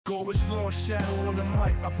Go as LordShaedow on the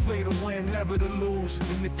mic. I play to win, never to lose.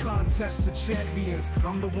 In the contest of champions,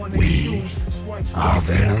 I'm the one they choose. Swipe, swipe,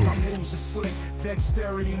 my moves are slick.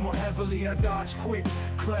 Dexterity more heavily, I dodge quick.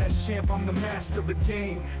 Class champ, I'm the master of the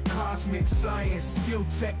game. Cosmic science, skill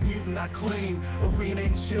tech mutant, I claim. Arena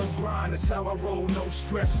and chill grind, that's how I roll. No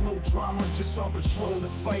stress, no drama, just on patrol to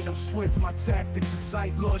fight. I'm swift, my tactics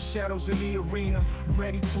excite. LordShaedow's in the arena,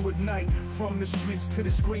 ready to ignite. From the streets to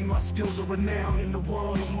the screen, my skills are renowned. In the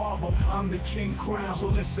world of Marvel, I'm the king crown. So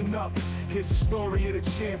listen up, here's the story of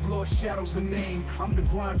the champ. LordShaedow's the name, I'm the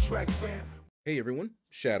grind track fan. Hey everyone,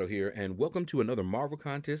 Shadow here, and welcome to another Marvel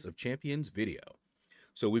Contest of Champions video.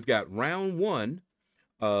 So we've got round one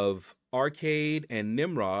of Arcade and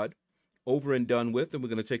Nimrod over and done with, and we're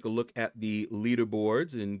going to take a look at the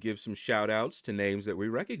leaderboards and give some shout outs to names that we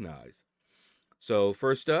recognize. So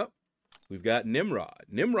first up, we've got Nimrod.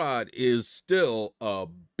 Nimrod is still a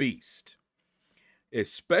beast,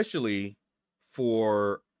 especially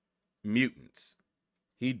for mutants.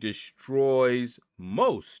 He destroys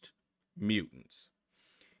most mutants.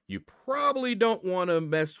 You probably don't want to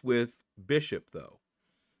mess with Bishop though,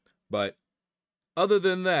 but other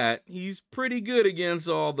than that, he's pretty good against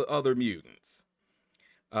all the other mutants.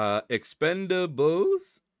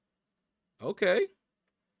 Expendables, okay,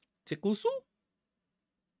 Tikusu,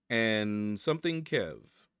 and something Kev.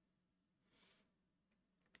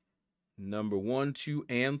 Number 1, 2,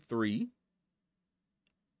 and 3.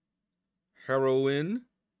 Heroin,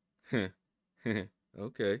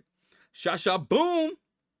 okay. Sha boom.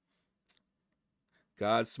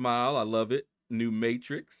 God smile, I love it. New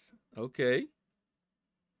Matrix, okay.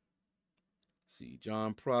 See,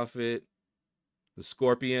 John Prophet, the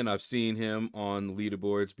Scorpion. I've seen him on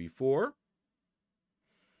leaderboards before,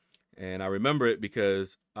 and I remember it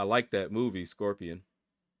because I like that movie, Scorpion.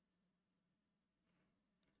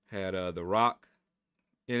 Had The Rock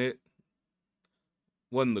in it.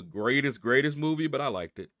 Wasn't the greatest movie, but I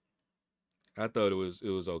liked it. I thought it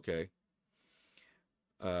was okay.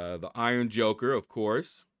 The Iron Joker, of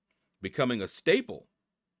course, becoming a staple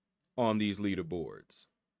on these leaderboards.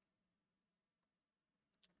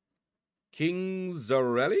 King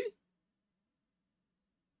Zarelli?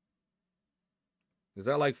 Is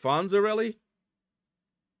that like Fonzarelli?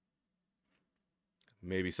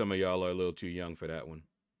 Maybe some of y'all are a little too young for that one.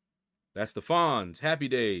 That's the Fonz, Happy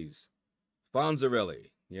Days.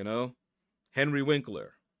 Fonzarelli, you know? Henry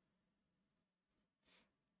Winkler.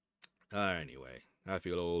 Anyway, I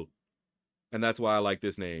feel old. And that's why I like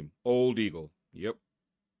this name. Old Eagle. Yep.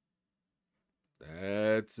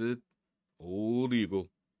 That's it. Old Eagle.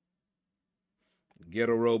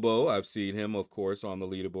 Ghetto Robo. I've seen him, of course, on the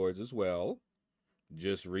leaderboards as well.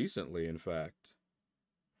 Just recently, in fact.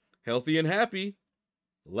 Healthy and Happy.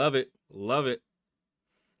 Love it. Love it.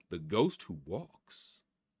 The Ghost Who Walks.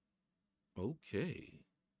 Okay.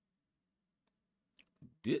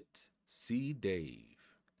 Ditzy Dave.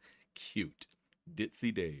 Cute.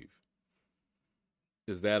 Ditzy Dave.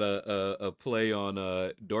 Is that a play on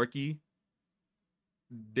Dorky?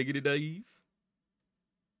 Diggity Dave?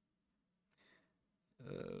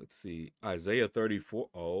 Let's see. Isaiah 34.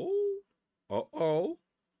 Oh. Uh-oh.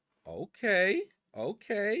 Okay.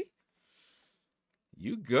 Okay.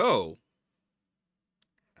 You go.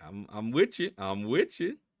 I'm with you. I'm with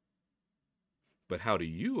you. But how do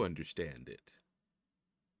you understand it?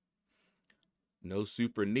 No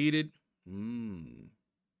super needed.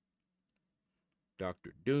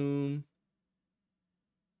 Dr. Doom.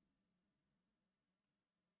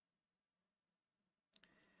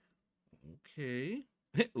 Okay.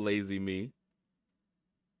 Lazy me.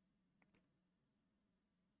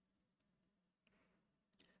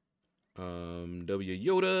 W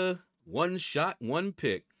Yoda. One shot, one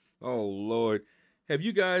pick. Oh, Lord. Have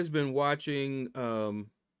you guys been watching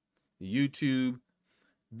YouTube?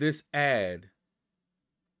 This ad,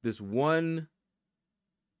 this one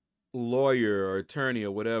lawyer or attorney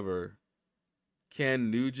or whatever, Ken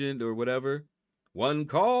Nugent or whatever, one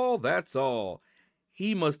call, that's all.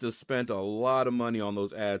 He must have spent a lot of money on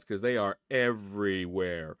those ads because they are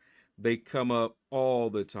everywhere. They come up all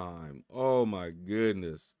the time. Oh, my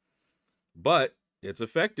goodness. But it's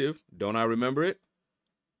effective. Don't I remember it?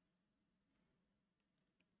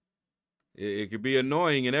 It could be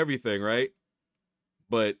annoying and everything, right?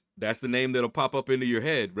 But that's the name that'll pop up into your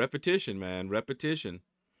head. Repetition, man. Repetition.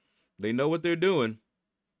 They know what they're doing,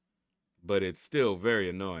 but it's still very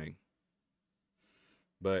annoying.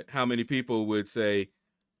 But how many people would say,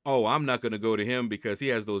 oh, I'm not going to go to him because he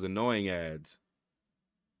has those annoying ads?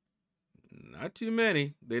 Not too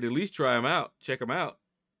many. They'd at least try him out. Check him out.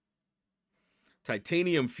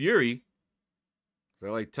 Titanium Fury. Is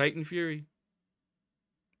that like Titan Fury?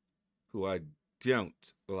 who I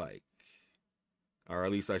don't like. Or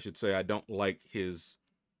at least I should say I don't like his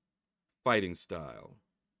fighting style.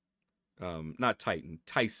 Not Titan,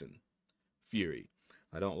 Tyson Fury.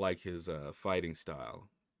 I don't like his fighting style.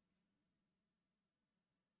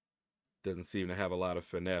 Doesn't seem to have a lot of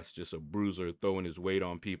finesse, just a bruiser throwing his weight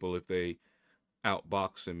on people if they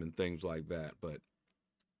outbox him and things like that. But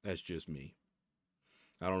that's just me.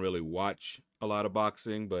 I don't really watch a lot of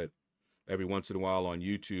boxing, but every once in a while on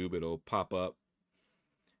YouTube, it'll pop up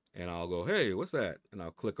and I'll go, hey, what's that? And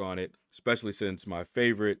I'll click on it, especially since my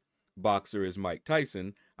favorite boxer is Mike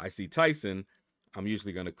Tyson. I see Tyson, I'm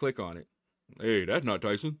usually going to click on it. Hey, that's not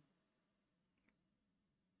Tyson.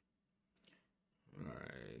 All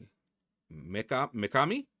right.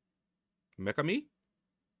 Mikami?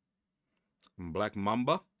 Black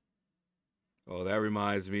Mamba? Oh, that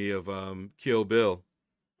reminds me of Kill Bill.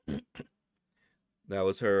 That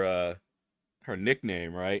was her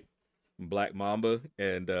nickname, right? Black Mamba.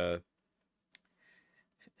 And the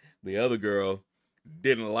other girl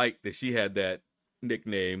didn't like that she had that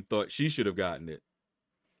nickname, thought she should have gotten it.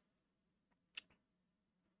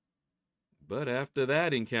 But after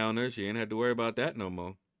that encounter, she ain't had to worry about that no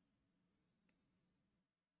more.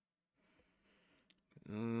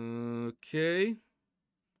 Okay.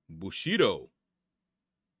 Bushido.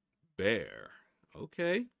 Bear.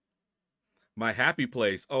 Okay. My happy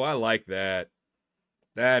place. Oh, I like that.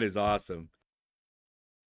 That is awesome.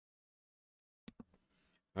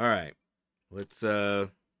 All right. Let's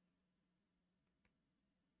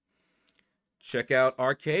check out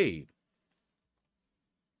Arcade.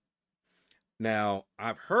 Now,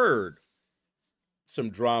 I've heard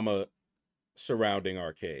some drama surrounding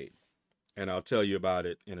Arcade, and I'll tell you about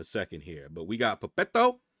it in a second here. But we got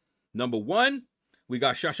Pepetto, number 1. We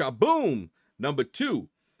got Shasha Boom, number 2.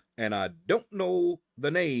 And I don't know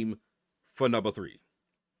the name for number 3.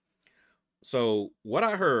 So what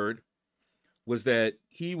I heard was that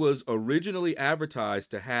he was originally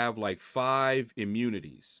advertised to have like 5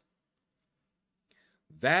 immunities.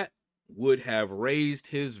 That would have raised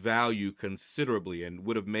his value considerably and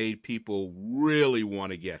would have made people really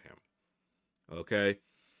want to get him. Okay?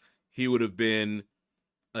 He would have been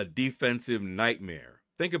a defensive nightmare.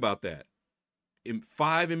 Think about that.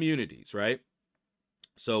 5 immunities, right?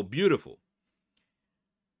 So beautiful.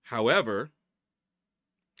 However,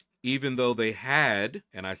 even though they had,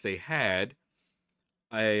 and I say had,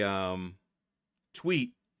 a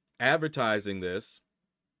tweet advertising this,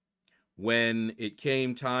 when it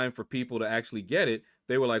came time for people to actually get it,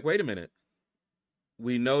 they were like, wait a minute.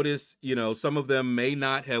 We noticed, some of them may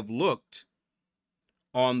not have looked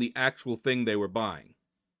on the actual thing they were buying.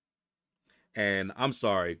 And I'm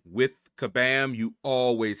sorry, with Kabam, you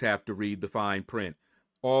always have to read the fine print.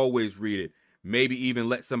 Always read it. Maybe even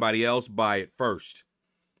let somebody else buy it first.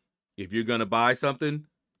 If you're going to buy something,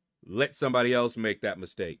 let somebody else make that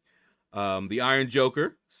mistake. The Iron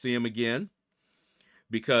Joker, see him again.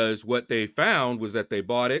 Because what they found was that they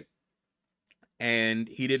bought it and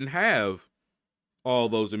he didn't have all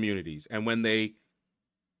those immunities. And when they,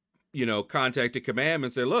 contacted Kabam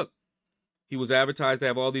and said, look, he was advertised to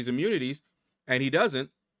have all these immunities and he doesn't.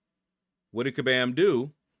 What did Kabam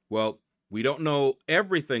do? Well, we don't know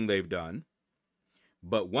everything they've done,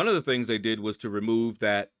 but one of the things they did was to remove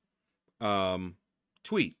that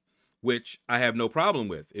tweet, which I have no problem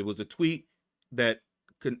with. It was a tweet that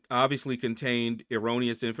obviously contained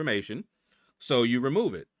erroneous information, so you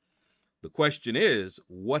remove it. The question is,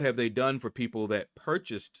 what have they done for people that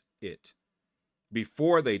purchased it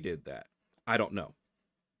before they did that? I don't know.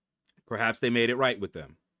 Perhaps they made it right with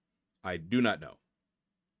them. I do not know.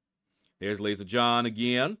 There's Laser John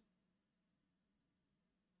again.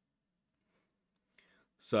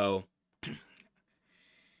 So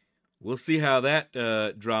we'll see how that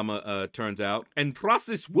drama turns out. And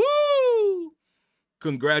process, woo!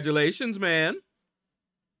 Congratulations, man.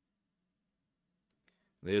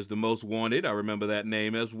 There's the Most Wanted. I remember that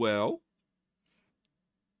name as well.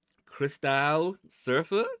 Crystal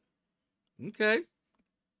Surfer. Okay.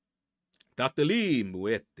 Dr. Lee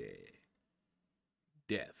Muerte.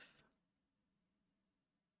 Death.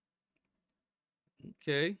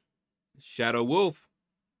 Okay. Shadow Wolf.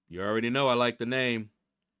 You already know I like the name.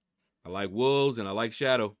 I like wolves and I like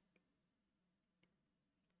Shadow.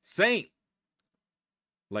 Saint.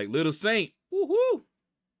 Like Little Saint. Woohoo.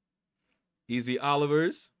 Easy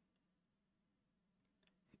Olivers.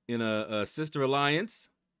 In a sister alliance.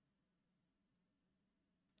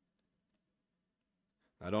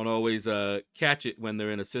 I don't always catch it when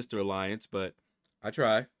they're in a sister alliance, but I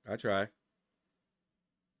try.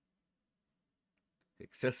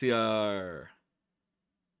 Excelsior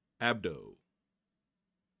Abdo.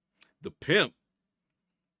 The pimp.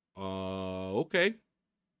 Okay.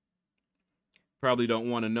 Probably don't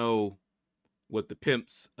want to know what the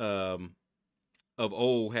pimps of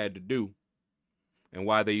old had to do and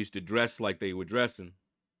why they used to dress like they were dressing.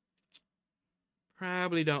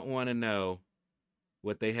 Probably don't want to know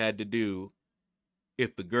what they had to do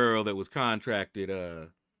if the girl that was contracted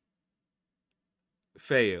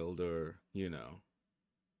failed, or, you know.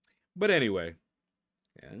 But anyway,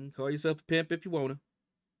 yeah, you can call yourself a pimp if you want to.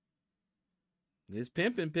 It's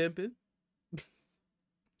pimping.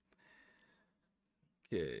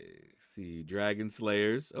 Okay, see, Dragon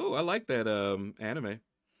Slayers. Oh, I like that anime.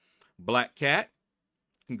 Black Cat,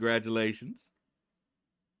 congratulations.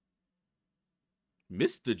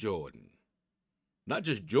 Mr. Jordan. Not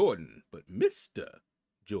just Jordan, but Mr.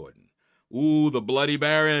 Jordan. Ooh, the Bloody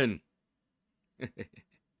Baron.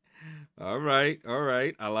 All right.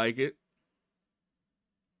 I like it.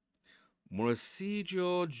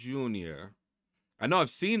 Morcijo Jr. I know I've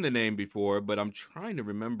seen the name before, but I'm trying to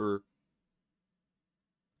remember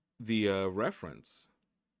the reference.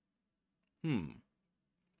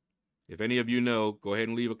 If any of you know, go ahead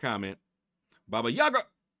and leave a comment. Baba Yaga.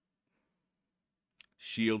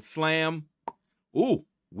 Shield Slam. Ooh,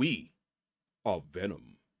 we are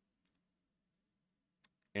Venom.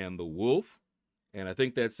 And the Wolf. And I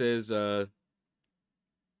think that says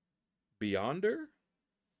Beyonder.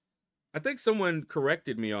 I think someone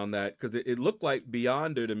corrected me on that because it looked like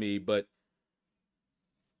Beyonder to me, but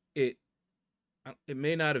it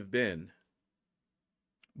may not have been.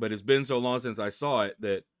 But it's been so long since I saw it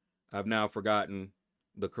that I've now forgotten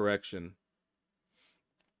the correction.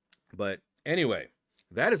 But anyway,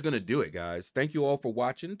 that is going to do it, guys. Thank you all for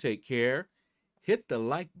watching. Take care. Hit the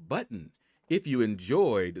like button if you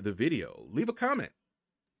enjoyed the video. Leave a comment.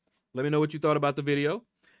 Let me know what you thought about the video.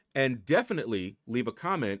 And definitely leave a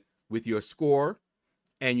comment with your score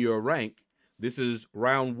and your rank. This is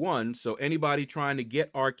round 1, so anybody trying to get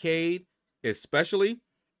Arcade especially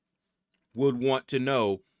would want to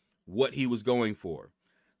know what he was going for.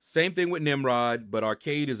 Same thing with Nimrod, but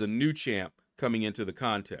Arcade is a new champ coming into the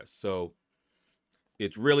contest. So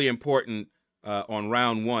it's really important on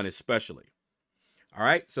round 1 especially. All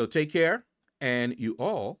right, so take care, and you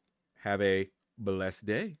all have a blessed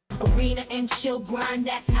day. Arena and chill grind,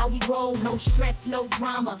 that's how we roll. No stress, no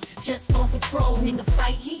drama, just on patrol. In the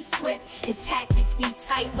fight, he's swift, his tactics be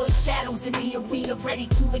tight. LordShaedows in the arena, ready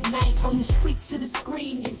to ignite. From the streets to the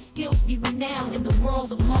screen, his skills be renowned. In the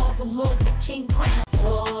world of Marvel, Lord the King crown.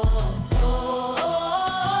 Oh, oh.